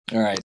All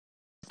right.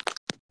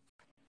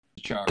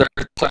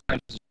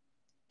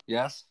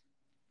 Yes?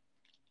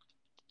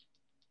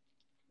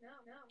 No,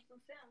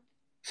 sound.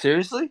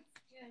 Seriously?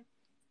 Yeah.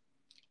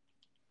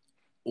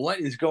 What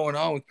is going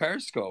on with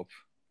Periscope?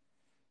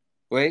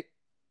 Wait,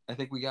 I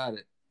think we got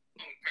it.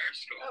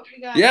 Oh,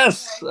 we got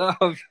Yes! it.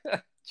 Okay. Oh,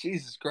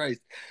 Jesus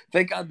Christ.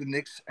 Thank God the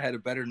Knicks had a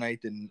better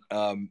night than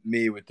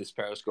me with this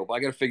Periscope. I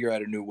got to figure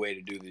out a new way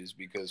to do these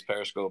because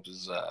Periscope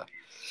is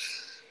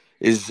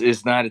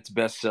not its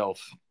best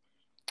self.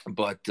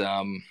 But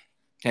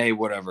hey,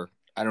 whatever.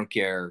 I don't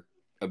care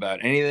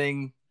about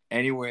anything,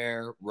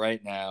 anywhere,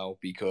 right now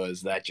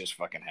because that just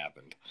fucking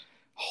happened.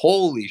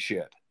 Holy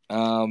shit.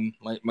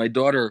 My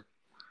daughter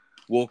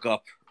woke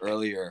up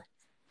earlier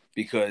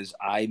because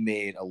I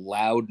made a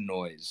loud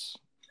noise.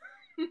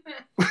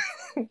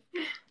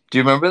 Do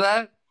you remember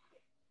that?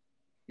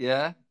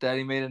 Yeah?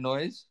 Daddy made a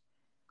noise?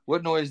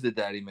 What noise did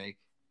Daddy make?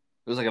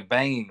 It was like a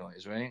banging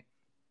noise, right? It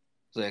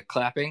was like a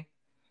clapping.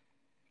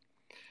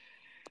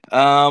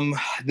 The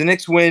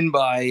Knicks win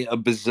by a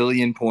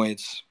bazillion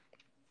points.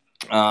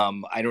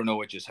 I don't know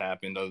what just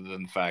happened other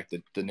than the fact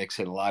that the Knicks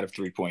hit a lot of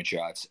 3-point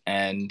shots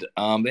and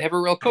they have a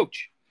real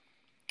coach.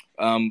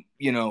 I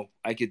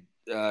could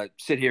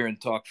sit here and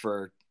talk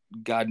for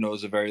God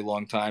knows a very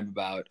long time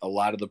about a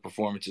lot of the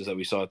performances that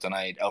we saw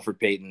tonight. Elfrid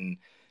Payton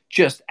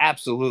just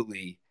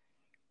absolutely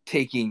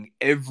taking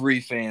every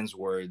fan's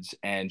words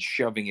and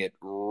shoving it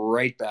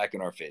right back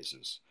in our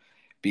faces.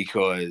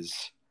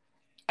 Because,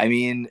 I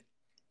mean,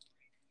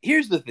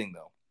 here's the thing,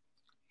 though.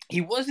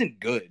 He wasn't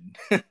good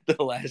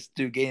the last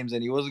 2 games,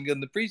 and he wasn't good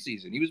in the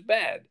preseason. He was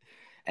bad.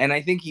 And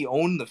I think he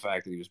owned the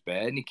fact that he was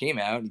bad, and he came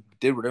out and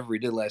did whatever he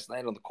did last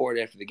night on the court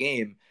after the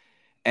game.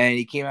 And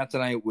he came out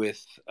tonight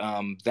with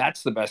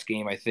that's the best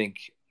game, I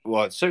think.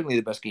 Well, it's certainly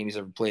the best game he's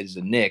ever played as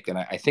a Knick, and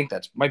I think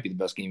that's might be the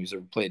best game he's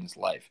ever played in his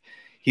life.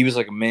 He was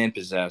like a man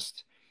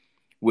possessed,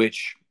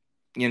 which,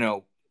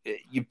 you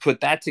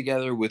put that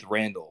together with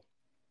Randall,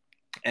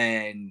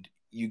 and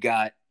you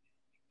got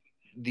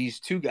these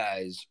 2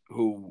 guys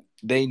who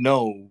they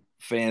know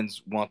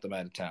fans want them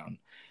out of town,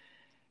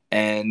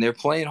 and they're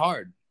playing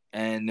hard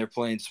and they're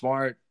playing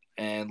smart.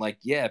 And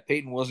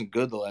Peyton wasn't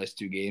good the last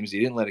 2 games. He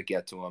didn't let it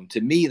get to him.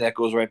 To me, that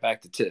goes right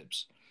back to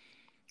Tibbs.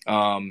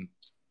 Kevin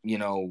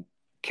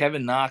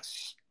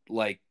Knox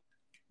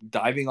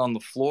diving on the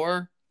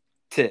floor,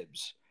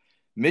 Tibbs.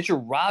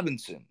 Mitchell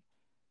Robinson.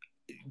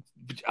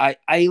 I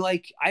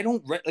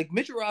don't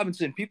Mitchell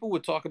Robinson. People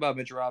would talk about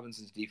Mitchell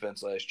Robinson's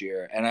defense last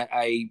year,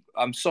 and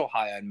I'm so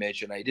high on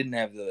Mitch, and I didn't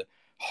have the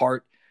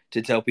heart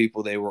to tell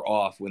people they were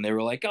off when they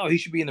were like, oh, he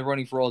should be in the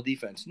running for all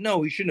defense.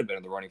 No, he shouldn't have been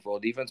in the running for all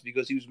defense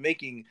because he was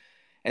making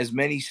as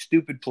many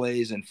stupid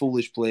plays and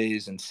foolish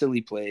plays and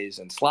silly plays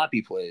and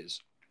sloppy plays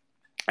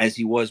as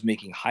he was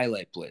making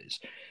highlight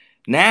plays.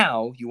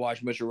 Now you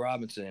watch Mitchell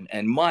Robinson,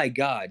 and my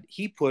God,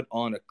 he put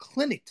on a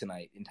clinic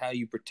tonight in how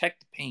you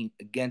protect the paint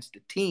against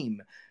a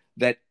team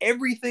that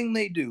everything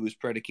they do is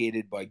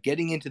predicated by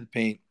getting into the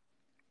paint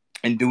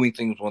and doing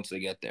things once they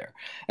get there.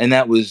 And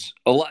that was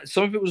a lot.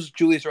 Some of it was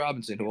Julius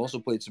Robinson, who also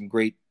played some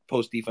great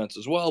post defense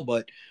as well,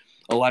 but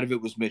a lot of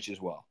it was Mitch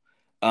as well.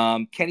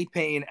 Kenny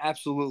Payne,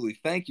 absolutely.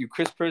 Thank you.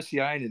 Chris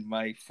Persianen,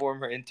 my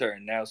former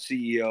intern, now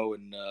CEO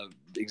and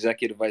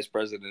executive vice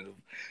president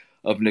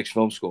of Knicks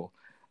Film School.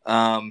 You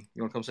want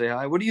to come say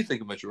hi? What do you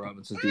think of Mitchell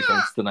Robinson's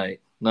defense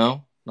tonight?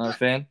 No? Not a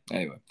fan?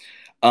 Anyway.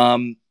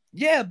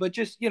 Yeah, but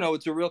just,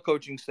 it's a real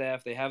coaching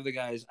staff. They have the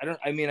guys.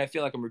 I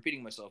feel like I'm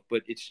repeating myself,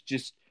 but it's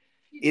just,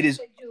 it is.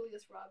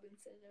 Julius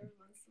Robinson.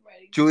 Everyone's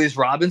writing. Julius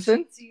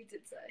Robinson? So you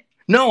did say.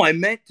 No, I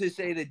meant to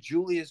say that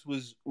Julius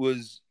was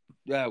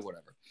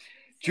whatever.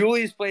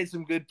 Julius played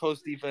some good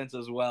post defense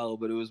as well,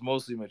 but it was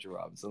mostly Mitchell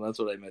Robinson. That's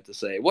what I meant to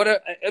say.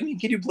 Can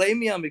you blame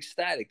me? I'm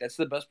ecstatic. That's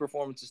the best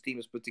performance this team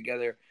has put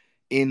together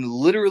in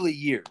literally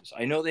years.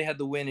 I know they had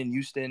the win in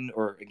Houston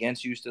or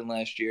against Houston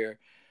last year.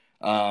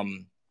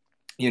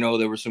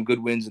 There were some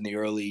good wins in the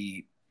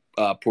early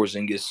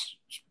Porzingis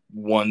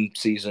one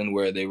season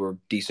where they were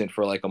decent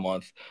for like a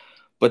month.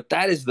 But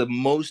that is the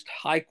most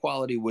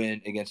high-quality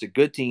win against a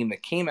good team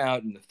that came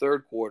out in the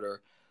third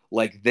quarter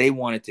like they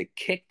wanted to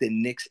kick the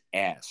Knicks'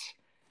 ass.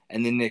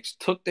 And the Knicks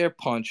took their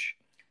punch,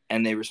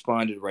 and they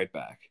responded right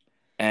back.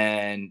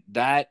 And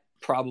that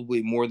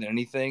probably more than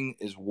anything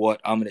is what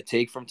I'm going to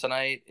take from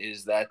tonight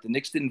is that the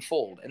Knicks didn't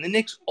fold. And the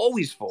Knicks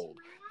always fold.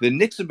 The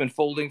Knicks have been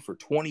folding for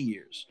 20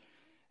 years,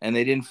 and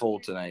they didn't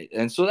fold tonight.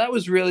 And so that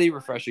was really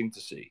refreshing to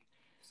see.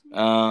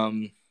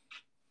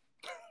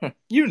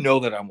 You know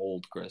that I'm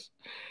old, Chris.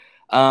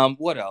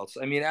 What else?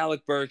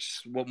 Alec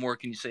Burks, what more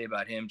can you say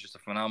about him? Just a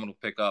phenomenal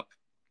pickup.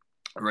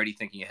 Already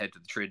thinking ahead to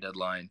the trade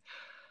deadline.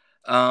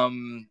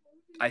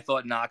 I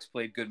thought Knox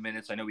played good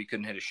minutes. I know he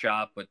couldn't hit a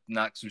shot, but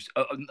Knox was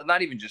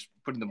not even just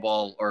putting the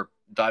ball or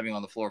diving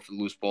on the floor for the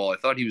loose ball. I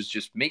thought he was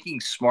just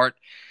making smart.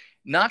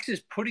 Knox is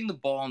putting the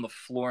ball on the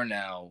floor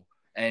now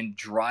and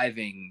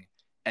driving,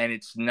 and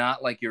it's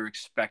not like you're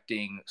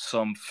expecting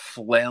some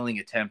flailing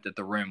attempt at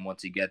the rim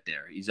once he get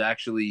there. He's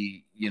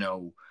actually,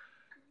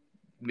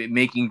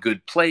 making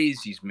good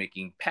plays. He's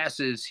making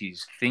passes.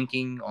 He's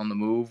thinking on the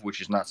move,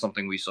 which is not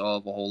something we saw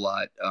of a whole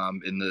lot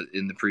in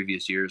the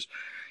previous years.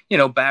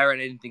 Barrett,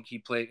 I didn't think he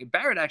played.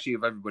 Barrett, actually,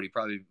 of everybody,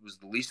 probably was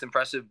the least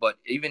impressive, but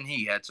even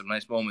he had some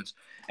nice moments.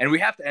 And we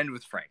have to end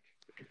with Frank,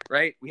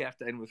 right? We have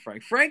to end with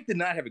Frank. Frank did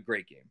not have a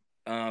great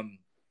game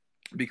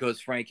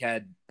because Frank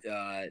had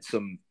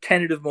some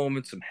tentative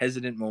moments, some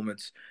hesitant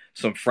moments,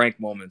 some Frank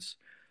moments.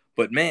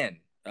 But, man,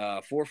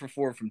 4 for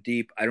 4 from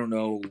deep. I don't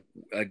know,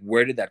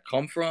 where did that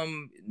come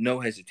from? No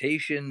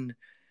hesitation.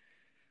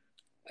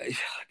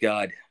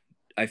 God,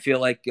 I feel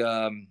like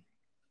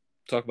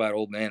talk about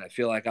old man. I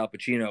feel like Al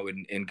Pacino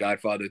in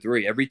Godfather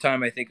 3. Every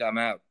time I think I'm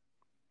out,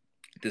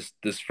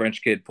 this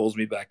French kid pulls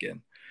me back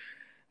in.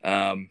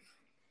 I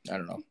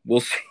don't know.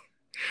 We'll see.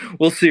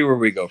 We'll see where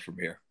we go from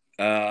here.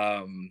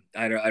 I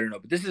don't know,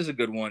 but this is a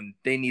good one.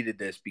 They needed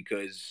this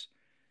because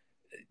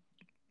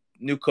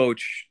new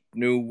coach,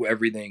 new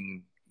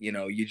everything. You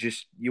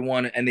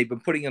want to, and they've been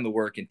putting in the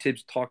work. And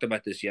Tibbs talked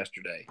about this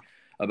yesterday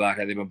about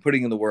how they've been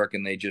putting in the work,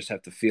 and they just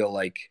have to feel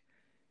like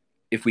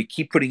if we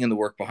keep putting in the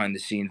work behind the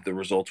scenes, the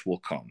results will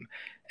come.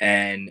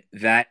 And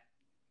that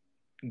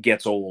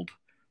gets old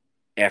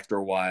after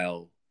a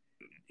while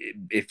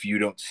if you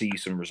don't see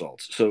some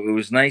results. So it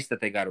was nice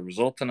that they got a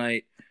result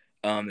tonight.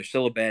 They're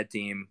still a bad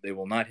team. They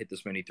will not hit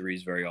this many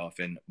threes very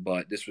often,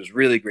 but this was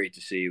really great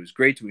to see. It was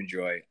great to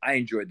enjoy. I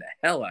enjoyed the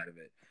hell out of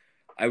it.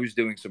 I was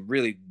doing some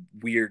really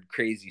weird,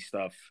 crazy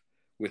stuff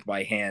with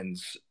my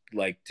hands,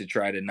 to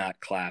try to not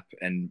clap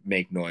and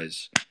make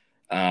noise.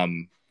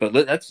 But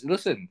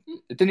listen,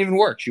 it didn't even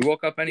work. She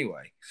woke up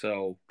anyway.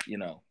 So,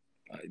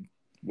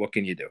 what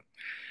can you do?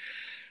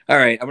 All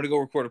right. I'm going to go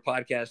record a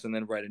podcast and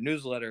then write a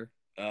newsletter.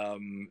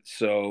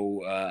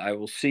 So I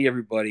will see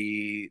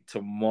everybody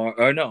tomorrow.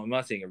 Oh, no, I'm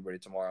not seeing everybody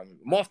tomorrow.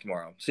 I'm off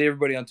tomorrow. See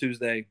everybody on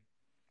Tuesday.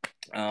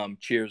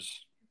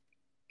 Cheers.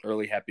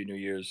 Early Happy New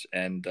Year's.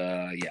 And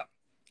yeah,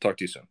 talk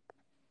to you soon.